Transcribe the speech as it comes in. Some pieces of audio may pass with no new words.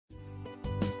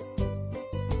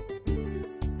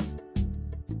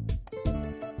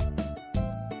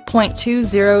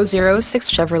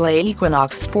2006 Chevrolet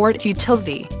Equinox Sport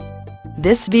Utility.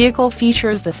 This vehicle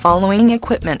features the following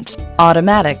equipment: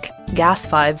 automatic, gas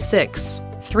 5.6,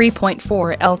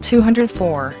 3.4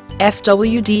 L204,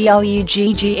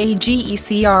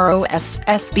 FWD-LEGGAGECROS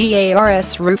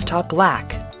SBARS rooftop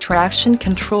black, traction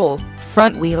control,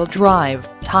 front-wheel drive,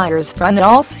 tires front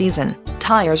all season,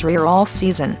 tires rear all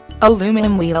season,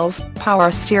 aluminum wheels,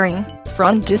 power steering,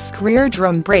 front disc rear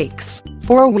drum brakes,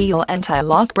 4-wheel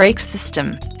anti-lock brake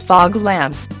system, fog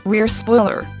lamps, rear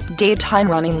spoiler, daytime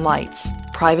running lights,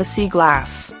 privacy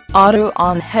glass,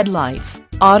 auto-on headlights,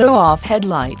 auto-off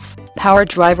headlights, power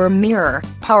driver mirror,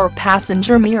 power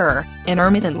passenger mirror,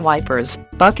 intermittent wipers,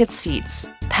 bucket seats,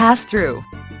 pass-through,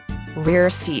 rear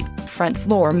seat, front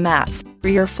floor mats,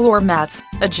 rear floor mats,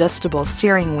 adjustable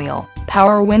steering wheel,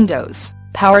 power windows,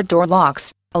 power door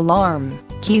locks, alarm,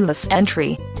 keyless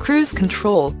entry, cruise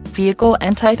control, vehicle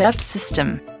anti-theft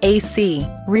system, AC,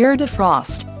 rear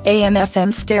defrost,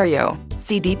 AM/FM stereo,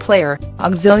 CD player,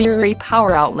 auxiliary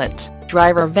power outlet,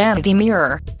 driver vanity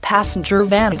mirror, passenger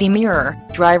vanity mirror,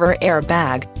 driver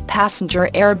airbag, passenger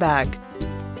airbag.